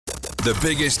The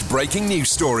biggest breaking news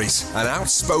stories and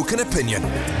outspoken opinion.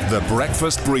 The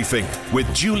Breakfast Briefing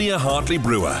with Julia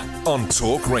Hartley-Brewer on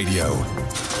Talk Radio.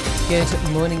 Good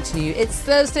morning to you. It's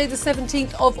Thursday the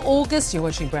 17th of August. You're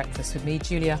watching Breakfast with me,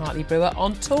 Julia Hartley-Brewer,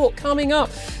 on Talk. Coming up,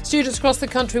 students across the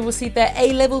country will see their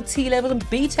A-level, T-level and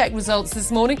B-Tech results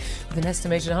this morning, with an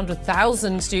estimated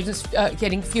 100,000 students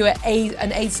getting fewer A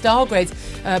and A-star grades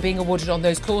being awarded on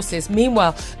those courses.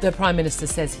 Meanwhile, the Prime Minister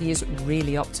says he is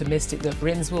really optimistic that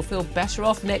Britons will feel better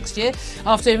off next year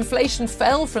after inflation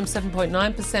fell from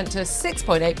 7.9% to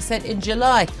 6.8% in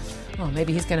July. Well,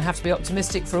 maybe he's going to have to be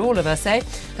optimistic for all of us, eh?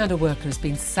 And a worker has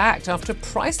been sacked after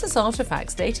priceless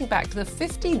artefacts dating back to the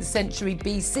 15th century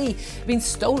BC have been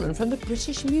stolen from the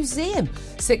British Museum.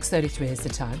 6:33 is the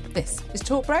time. This is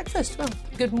Talk Breakfast. Well,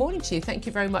 good morning to you. Thank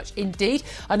you very much indeed.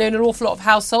 I know in an awful lot of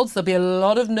households there'll be a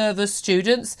lot of nervous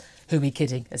students. Who are we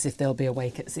kidding? As if they'll be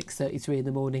awake at 6:33 in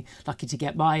the morning. Lucky to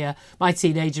get my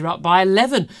teenager up by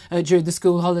 11 during the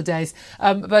school holidays.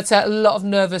 But a lot of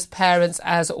nervous parents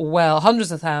as well.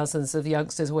 Hundreds of thousands of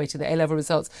youngsters awaiting their A-level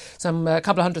results. A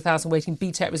couple of 100,000 waiting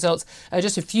B-Tech results.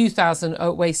 Just a few thousand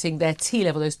awaiting their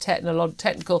T-level, those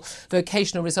technical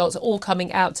vocational results, all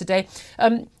coming out today.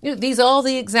 These are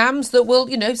the exams that will,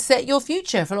 set your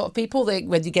future for a lot of people. Whether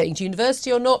you're getting to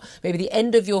university or not, maybe the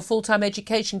end of your full-time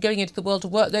education, going into the world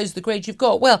of work, those are the grades you've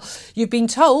got. Well, you've been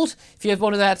told, if you're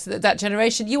one of that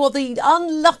generation, you are the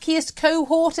unluckiest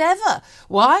cohort ever.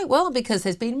 Why? Well, because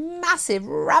there's been massive,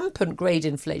 rampant grade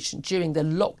inflation during the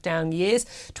lockdown years.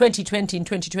 2020 and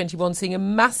 2021 seeing a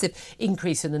massive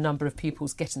increase in the number of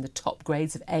pupils getting the top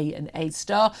grades of A and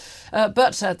A-star.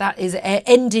 But that is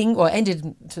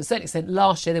ended to a certain extent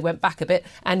last year. They went back a bit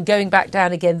and going back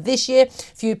down again this year.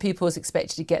 Few pupils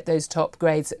expected to get those top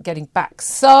grades, getting back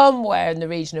somewhere in the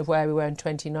region of where we were in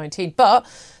 2019. But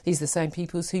these are the same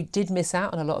pupils who did miss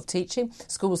out on a lot of teaching.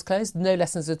 Schools closed, no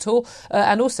lessons at all,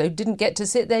 and also didn't get to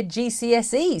sit their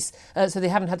GCSEs. So they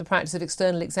haven't had the practice of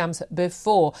external exams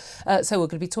before. So we're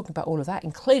going to be talking about all of that,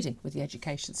 including with the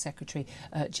Education Secretary,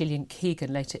 Gillian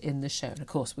Keegan, later in the show. And of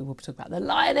course, we will be talking about the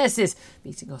Lionesses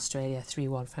beating Australia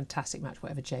 3-1. Fantastic match,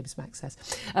 whatever James Mack says.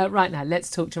 Right now, let's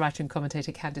talk to writer and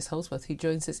commentator Candice Holsworth, who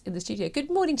joins us in the studio. Good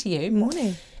morning to you. Good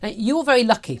morning. You're very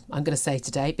lucky, I'm going to say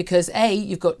today, because A,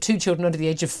 you've got two children under the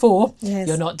age of 4. Yes.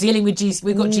 You're not dealing with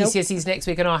we've got GCSEs next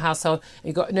week in our household.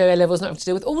 You've got no A-levels, nothing to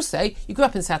deal with. Also, you grew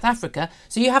up in South Africa,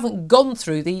 so you haven't gone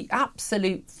through the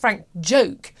absolute frank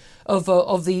joke of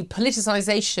the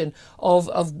politicisation of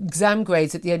exam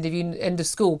grades at the end of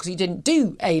school, because you didn't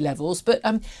do A-levels. But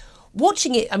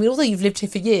watching it, although you've lived here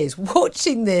for years,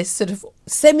 watching this sort of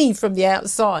semi from the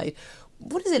outside,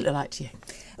 what does it look like to you?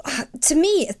 To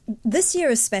me, this year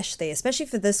especially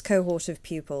for this cohort of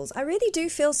pupils, I really do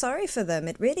feel sorry for them.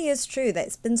 It really is true that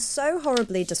it's been so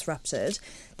horribly disrupted.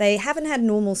 They haven't had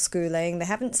normal schooling. They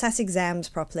haven't sat exams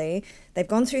properly. They've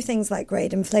gone through things like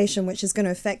grade inflation, which is going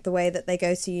to affect the way that they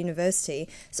go to university.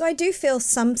 So I do feel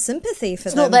some sympathy for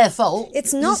them. It's not their fault.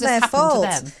 It's not their fault.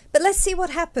 But let's see what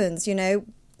happens,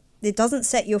 It doesn't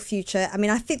set your future.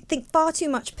 I think far too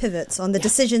much pivots on the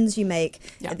decisions you make.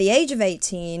 At the age of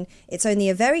 18, it's only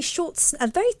a very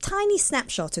tiny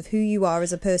snapshot of who you are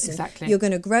as a person. Exactly. You're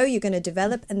going to grow, you're going to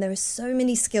develop, and there are so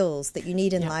many skills that you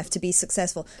need in life to be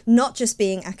successful, not just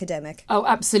being academic. Oh,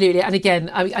 absolutely. And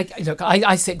again,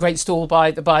 I sit great store by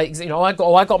I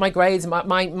got my grades.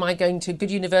 My going to good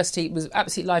university was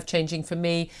absolutely life-changing for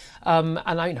me. And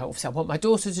obviously I want my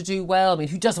daughter to do well.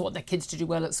 Who doesn't want their kids to do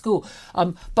well at school?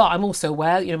 But I'm also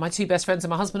aware, my two best friends and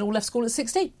my husband all left school at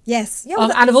 16. Yes. Yeah,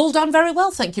 and have all done very well,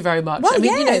 thank you very much. Well,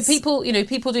 yes. People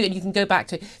do, and you can go back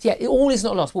to, it all is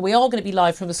not lost. Well, we are going to be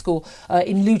live from the school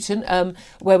in Luton,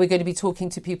 where we're going to be talking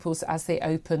to pupils as they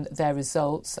open their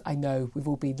results. I know, we've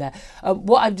all been there.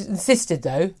 What I've insisted,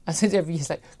 though, I said every year,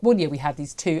 like one year we had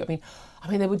these two,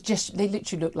 they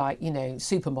literally looked like,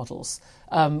 supermodels.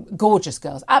 Gorgeous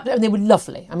girls. And they were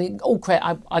lovely. All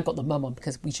credit. I got the mum on,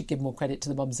 because we should give more credit to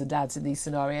the mums and dads in these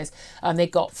scenarios. They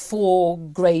got 4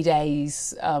 grade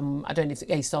A's. I don't know if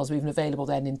the A-stars were even available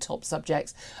then in top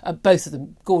subjects. Both of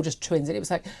them gorgeous twins. And it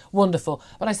was wonderful.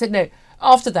 But I said, no,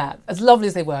 after that, as lovely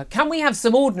as they were, can we have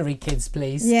some ordinary kids,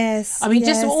 please? Yes.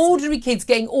 Just some ordinary kids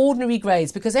getting ordinary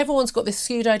grades, because everyone's got this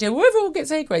skewed idea, well, everyone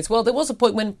gets A grades. Well, there was a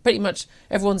point when pretty much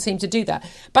everyone seemed to do that.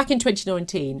 Back in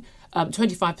 2019,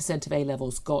 25% of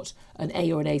A-levels got an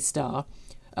A or an A-star.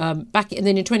 And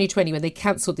then in 2020, when they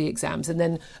cancelled the exams, and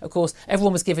then of course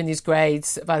everyone was given these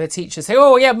grades by the teachers, say,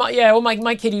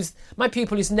 my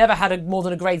pupil who's never had more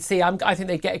than a grade C, I think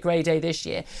they'd get a grade A this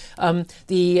year.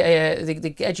 The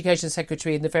Education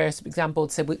Secretary and the various exam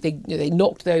boards said they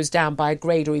knocked those down by a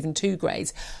grade or even 2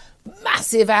 grades.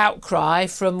 massive outcry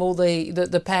from all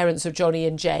the parents of Johnny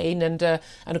and Jane, and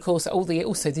of course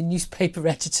also the newspaper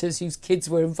editors whose kids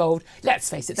were involved. Let's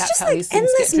face it, that's how these things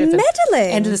get driven.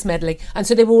 Endless meddling. And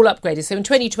so they were all upgraded. So in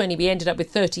 2020 we ended up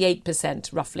with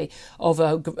 38% roughly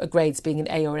of grades being an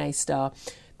A or an A star.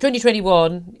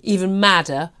 2021, even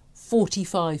madder,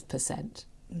 45%.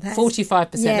 45%.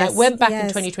 Yes, now, it went back in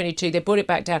 2022. They brought it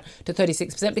back down to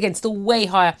 36%. But again, still way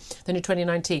higher than in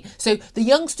 2019. So the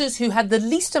youngsters who had the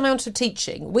least amount of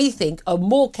teaching, we think, are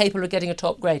more capable of getting a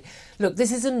top grade. Look,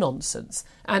 this is a nonsense.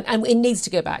 And it needs to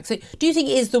go back. So do you think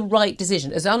it is the right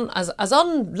decision? As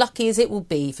unlucky as it will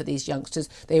be for these youngsters,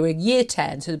 they were year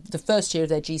 10, so the first year of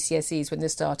their GCSEs when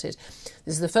this started.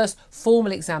 This is the first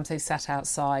formal exams they've sat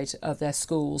outside of their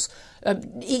schools.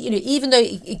 Even though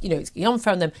it's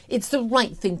unfair on them, it's the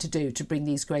right thing to do to bring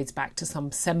these grades back to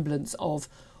some semblance of,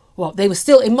 well, they were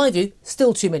still, in my view,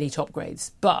 still too many top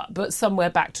grades, but somewhere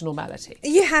back to normality.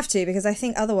 You have to, because I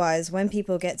think otherwise when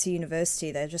people get to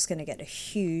university, they're just going to get a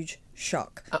huge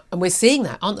shock. And we're seeing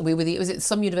that, aren't we?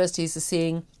 Some universities are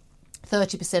seeing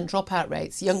 30% dropout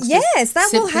rates. Youngsters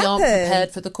simply aren't prepared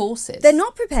for the courses. They're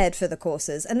not prepared for the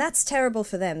courses, and that's terrible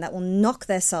for them. That will knock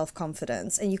their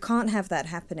self-confidence, and you can't have that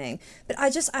happening. But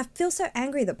I feel so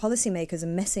angry that policymakers are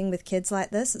messing with kids like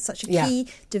this at such a key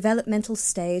developmental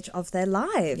stage of their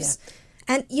lives. Yeah.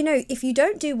 And, if you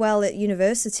don't do well at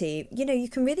university, you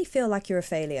can really feel like you're a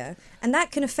failure. And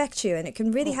that can affect you, and it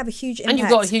can really have a huge impact. And you've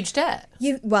got a huge debt.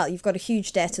 You've got a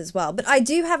huge debt as well. But I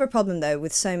do have a problem, though,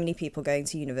 with so many people going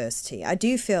to university. I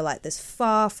do feel like there's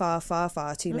far, far, far,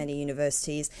 far too many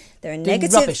universities. They're a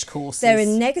negative rubbish courses. They're a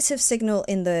negative signal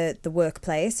in the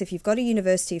workplace. If you've got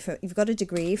you've got a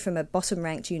degree from a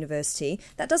bottom-ranked university,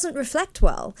 that doesn't reflect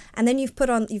well. And then you've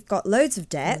got loads of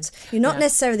debt. You're not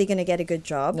necessarily going to get a good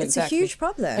job. No, it's a huge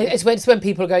problem. It's when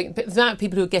people are going, but that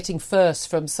people who are getting first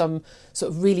from some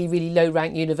sort of really, really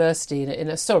low-ranked university in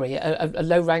a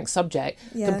low-ranked subject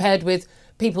compared with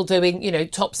people doing,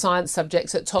 top science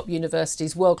subjects at top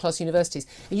universities, world-class universities.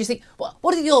 And you think,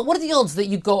 what are the odds that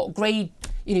you got grade,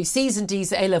 C's and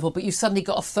D's at A-level, but you suddenly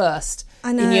got a first?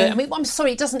 I know. I'm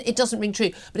sorry, it doesn't ring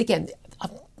true. But again,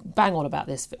 I've bang on about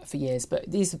this for years, but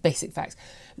these are basic facts.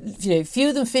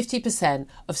 Fewer than 50%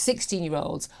 of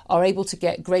 16-year-olds are able to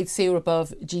get grade C or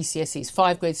above GCSEs,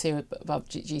 5 grade C or above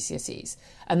GCSEs.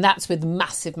 And that's with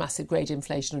massive, massive grade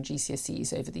inflation on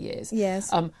GCSEs over the years.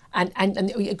 Yes. And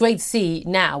a grade C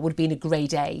now would have been a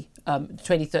grade A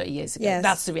 20, 30 years ago. Yes.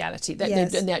 That's the reality.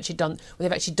 Yes. They've actually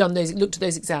done those, looked at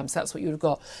those exams, that's what you would have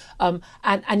got.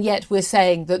 And yet we're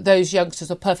saying that those youngsters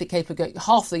are perfectly capable of going,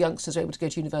 half the youngsters are able to go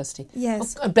to university.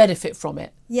 Yes. And benefit from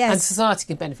it. Yes. And society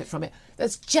can benefit from it.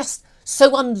 That's just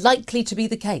so unlikely to be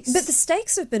the case. But the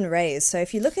stakes have been raised. So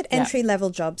if you look at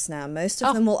entry-level jobs now, most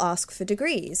of them will ask for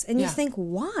degrees. And you think,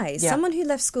 why? Yeah. Someone who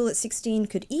left school at 16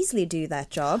 could easily do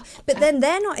that job, but then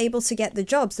they're not able to get the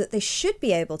jobs that they should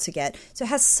be able to get. So it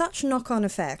has such knock-on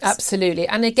effects. Absolutely.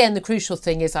 And again, the crucial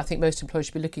thing is I think most employers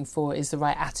should be looking for is the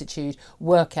right attitude,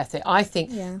 work ethic. I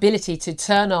think ability to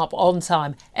turn up on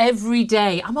time every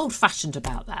day. I'm old-fashioned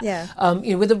about that. Yeah.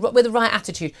 With the right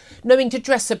attitude, knowing to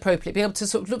dress appropriately, be able to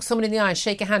sort of look someone in the eye,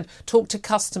 shake a hand, talk to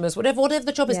customers, whatever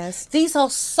the job is. Yes. These are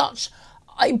such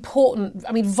important,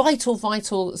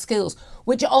 vital skills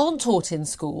which aren't taught in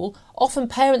school. Often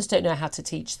parents don't know how to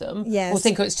teach them, yes. or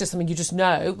think it's just something you just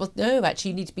know. Well, no,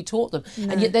 actually, you need to be taught them.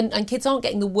 No. And yet kids aren't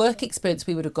getting the work experience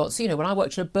we would have got. So, when I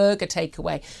worked in a burger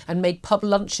takeaway and made pub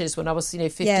lunches when I was,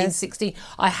 15, yes. 16,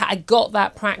 I got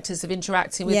that practice of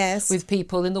interacting with, yes. with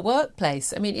people in the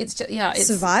workplace. I mean, it's just, it's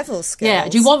survival skills. Yeah.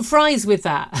 Do you want fries with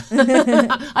that?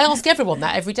 I ask everyone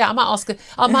that every day. I might ask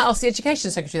the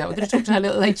education secretary that. We're going to talk to her a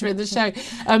little later in the show.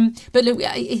 But look,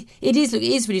 it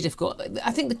is really difficult.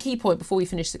 I think the key point before we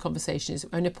finish the conversation is,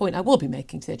 and a point I will be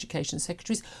making to the education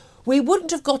secretaries, we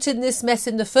wouldn't have got in this mess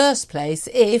in the first place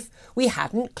if we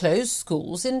hadn't closed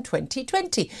schools in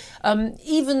 2020.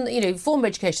 Even, former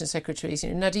education secretaries,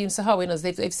 Nadine Sahawi and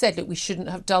others, they've said, look, we shouldn't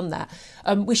have done that.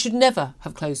 We should never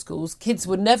have closed schools. Kids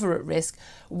were never at risk.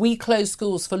 We closed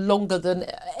schools for longer than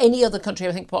any other country,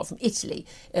 I think, apart from Italy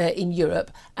in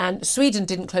Europe. And Sweden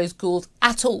didn't close schools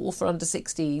at all for under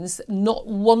 16s, not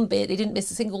one bit. They didn't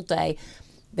miss a single day.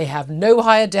 They have no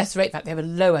higher death rate. In fact, they have a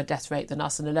lower death rate than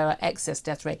us and a lower excess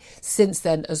death rate since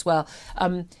then as well.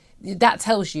 That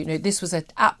tells you, this was an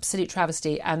absolute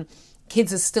travesty, and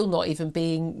kids are still not even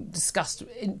being discussed,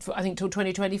 I think, till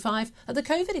 2025 at the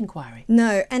COVID inquiry.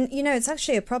 No, and, it's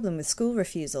actually a problem with school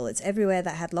refusal. It's everywhere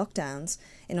that had lockdowns.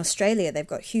 In Australia, they've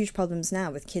got huge problems now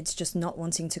with kids just not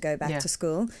wanting to go back to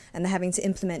school, and they're having to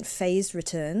implement phased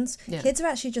returns. Kids are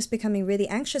actually just becoming really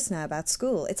anxious now about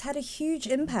school. It's had a huge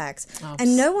impact,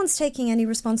 and no one's taking any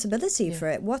responsibility for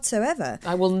it whatsoever.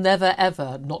 I will never,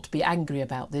 ever not be angry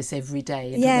about this every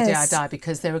day until the day I die,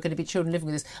 because there are going to be children living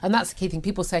with this. And that's the key thing.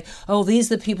 People say, oh,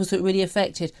 these are the people that are really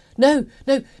affected. No.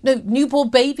 Newborn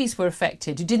babies were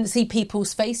affected. You didn't see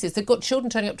people's faces. They've got children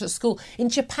turning up to school in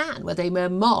Japan where they wear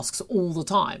masks all the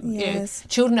time. Yes.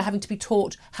 Children are having to be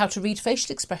taught how to read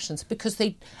facial expressions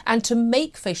and to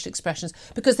make facial expressions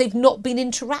because they've not been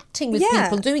interacting with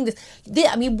people doing this.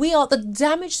 The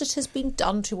damage that has been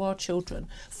done to our children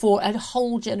for a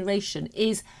whole generation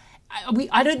is,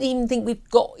 I don't even think we've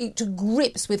got to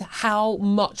grips with how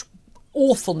much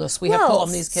awfulness we have put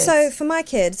on these kids. So for my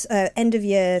kids, end of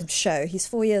year show, he's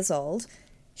 4 years old.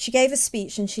 She gave a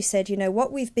speech and she said, what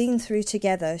we've been through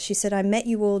together. She said, I met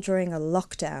you all during a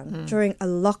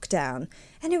lockdown.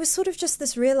 And it was sort of just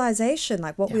this realisation,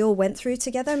 like what we all went through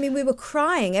together. I mean, we were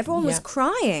crying. Everyone was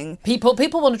crying. People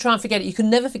want to try and forget it. You can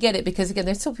never forget it because, again,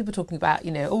 there's still people talking about,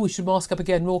 we should mask up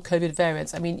again, more COVID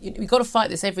variants. I mean, we've got to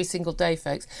fight this every single day,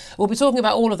 folks. We'll be talking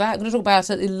about all of that. We're going to talk about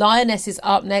the Lionesses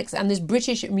up next and this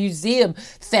British Museum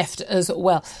theft as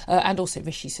well. And also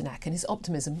Rishi Sunak and his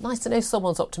optimism. Nice to know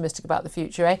someone's optimistic about the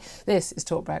future, eh? This is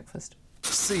Talk Breakfast.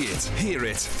 See it, hear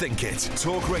it, think it.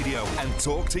 Talk Radio and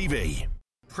Talk TV.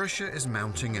 Pressure is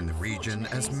mounting in the region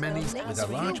as many... With a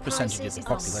large percentage of the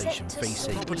population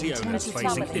facing... Property owners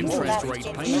facing interest rate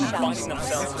pain and finding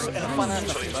themselves in a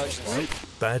financial emergency.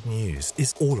 Bad news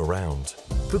is all around,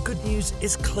 but good news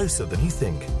is closer than you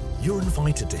think. You're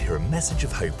invited to hear a message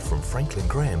of hope from Franklin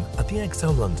Graham at the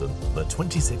XL London, the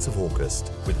 26th of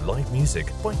August, with live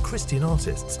music by Christian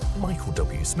artists Michael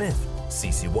W. Smith,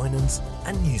 CeCe Winans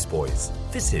and Newsboys.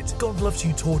 Visit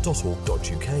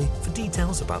godlovesyoutour.org.uk for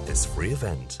details about this free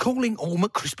event. Calling all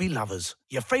McCrispy lovers.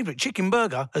 Your favourite chicken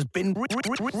burger has been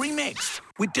remixed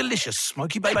with delicious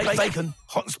smoky bacon,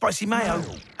 hot and spicy mayo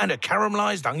and a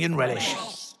caramelised onion relish.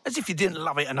 As if you didn't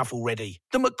love it enough already.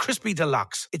 The McCrispy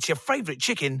Deluxe. It's your favourite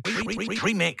chicken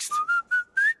remixed.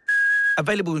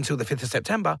 Available until the 5th of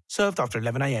September. Served after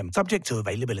 11 a.m. Subject to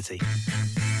availability.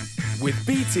 With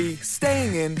BT,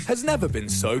 staying in has never been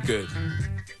so good.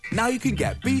 Now you can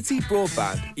get BT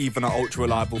broadband, even at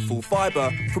ultra-reliable full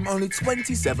fibre, from only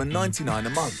 $27.99 a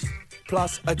month.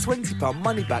 Plus a £20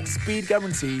 money-back speed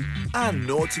guarantee and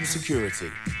Norton security.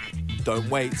 Don't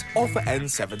wait, offer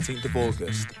ends 17th of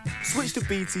August. Switch to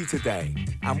BT today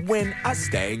and win at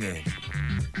staying in.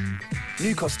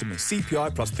 New customers,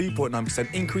 CPI plus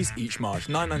 3.9% increase each March.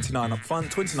 $9.99 up front,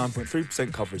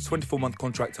 29.3% coverage. 24-month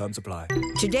contract terms apply.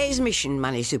 Today's mission,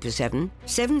 Money Super 7.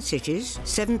 7 cities,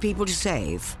 7 people to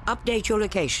save. Update your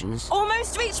locations.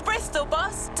 Almost reached Bristol,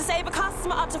 boss. To save a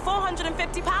customer up to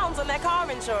 £450 on their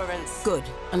car insurance. Good.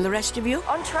 And the rest of you?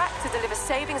 On track to deliver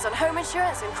savings on home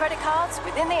insurance and credit cards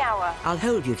within the hour. I'll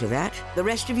hold you to that. The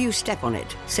rest of you step on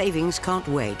it. Savings can't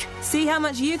wait. See how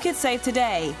much you could save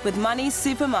today with Money's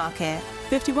Supermarket.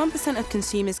 51% of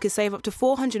consumers could save up to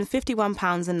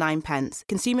 £451.09.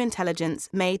 Consumer Intelligence,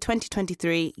 May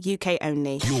 2023, UK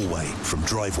only. Your way from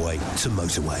driveway to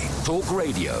motorway. Talk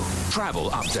Radio.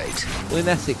 Travel update. Well, in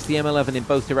Essex, the M11 in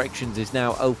both directions is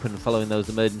now open following those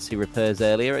emergency repairs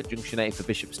earlier at Junction 8 for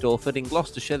Bishop Stortford. In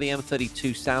Gloucestershire, the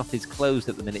M32 South is closed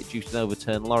at the minute due to an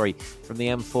overturned lorry from the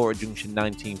M4 at Junction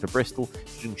 19 for Bristol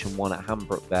to Junction 1 at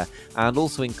Hambrook there. And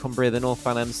also in Cumbria, the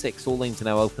northbound M6, all lanes are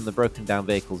now open. The broken down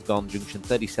vehicle's gone. Junction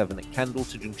 37 at Kendal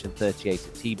to Junction 38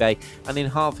 at T-Bay. And in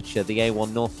Hertfordshire, the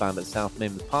A1 northbound at South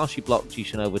Mimms partially blocked due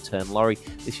to an overturned lorry.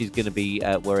 This is going to be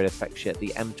where it affects you at the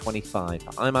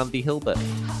M25. I'm Andy Hilbert.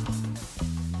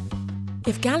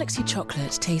 If Galaxy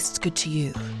chocolate tastes good to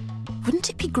you, wouldn't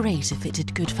it be great if it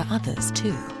did good for others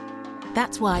too?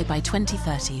 That's why by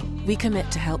 2030, we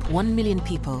commit to help 1 million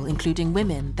people, including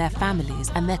women, their families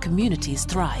and their communities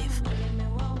thrive.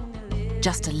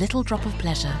 Just a little drop of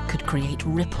pleasure could create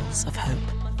ripples of hope.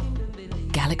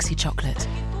 Galaxy chocolate.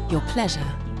 Your pleasure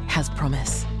has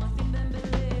promise.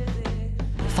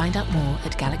 Find out more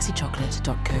at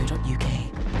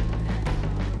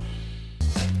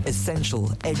galaxychocolate.co.uk.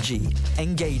 Essential, edgy,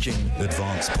 engaging.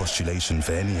 Advanced postulation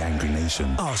for any angry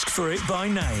nation. Ask for it by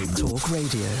name. Talk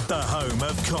Radio. The home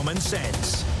of common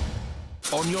sense.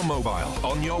 On your mobile,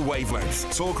 on your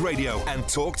wavelength, Talk Radio and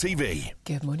Talk TV.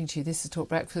 Good morning to you. This is Talk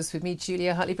Breakfast with me,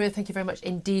 Julia Hartley-Brewer. Thank you very much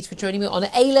indeed for joining me on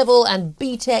A-level and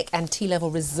BTEC and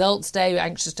T-level results day.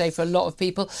 Anxious day for a lot of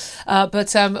people.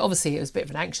 But obviously it was a bit of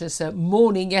an anxious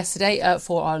morning yesterday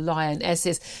for our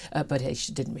Lionesses. But it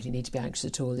didn't really need to be anxious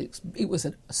at all. It was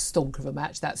a stonker of a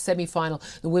match. That semi-final,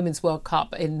 the Women's World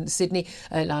Cup in Sydney.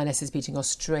 Lionesses beating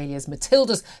Australia's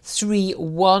Matildas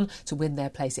 3-1 to win their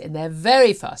place in their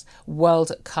very first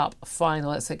World Cup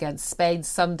final. It's against Spain,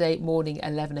 Sunday morning,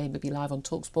 11 a.m. We'll be live on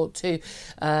TalkSport 2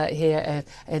 here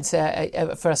and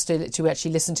for us to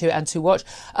actually listen to and to watch.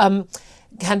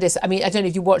 Candice, I mean, I don't know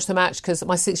if you watched the match because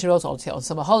my 6-year-old's on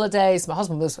summer holidays. My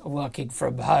husband was working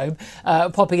from home,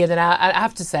 popping in and out. And I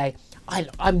have to say,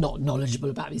 I'm not knowledgeable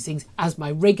about these things, as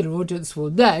my regular audience will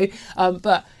know,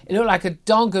 but it looked like a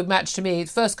darn good match to me.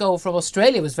 The first goal from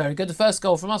Australia was very good. The first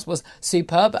goal from us was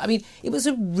superb. I mean, it was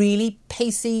a really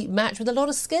pacey match with a lot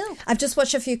of skill. I've just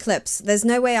watched a few clips. There's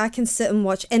no way I can sit and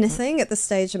watch anything at this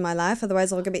stage in my life.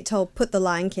 Otherwise, I'm going to be told, put the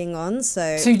Lion King on.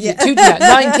 So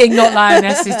Lion King, not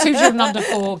Lionesses. 2 children under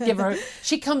 4. Give her.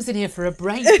 She comes in here for a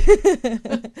break.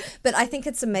 But I think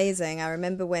it's amazing. I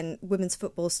remember when women's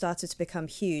football started to become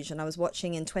huge, and I was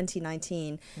watching in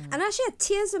 2019, and I actually had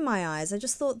tears in my eyes. I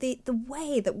just thought the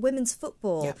way that women's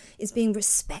football is being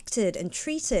respected and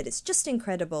treated, it's just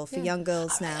incredible for young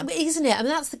girls now. I mean, isn't it? I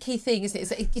mean, that's the key thing, isn't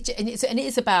it? And it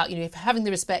is about, having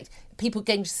the respect, people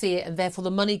getting to see it, and therefore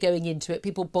the money going into it,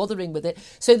 people bothering with it,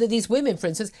 so that these women, for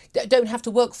instance, don't have to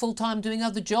work full time doing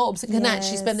other jobs and can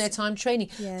actually spend their time training.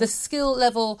 The skill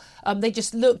level, they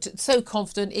just looked so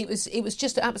confident. It was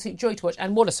just an absolute joy to watch,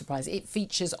 and what a surprise! It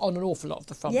features on an awful lot of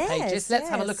the front pages. Let's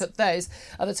have a look at those.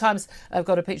 At the Times, I've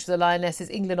got a picture of the Lionesses.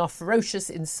 England are ferocious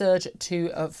in surge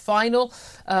to final.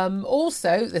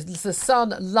 Also, the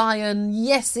Sun, Lion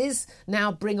Yeses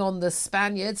now bring on the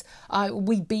Spaniards.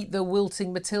 We beat the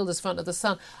wilting Matildas front of the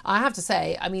Sun. I have to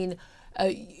say, I mean,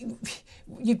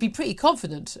 you'd be pretty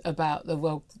confident about the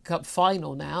World Cup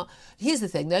final now. Here's the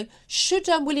thing, though: should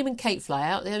William and Kate fly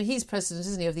out? He's president,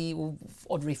 isn't he, of the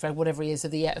honorary friend, whatever he is,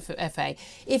 of the FA.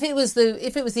 If it was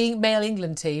the male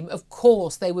England team, of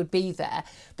course they would be there.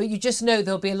 But you just know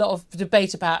there'll be a lot of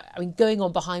debate about, going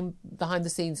on behind the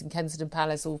scenes in Kensington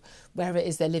Palace or wherever it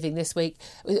is they're living this week.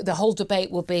 The whole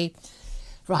debate will be,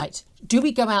 right, do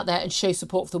we go out there and show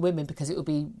support for the women, because it would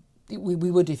be we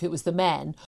would if it was the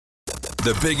men.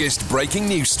 The biggest breaking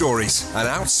news stories and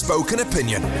outspoken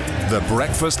opinion. The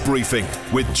Breakfast Briefing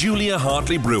with Julia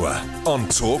Hartley-Brewer on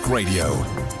Talk Radio.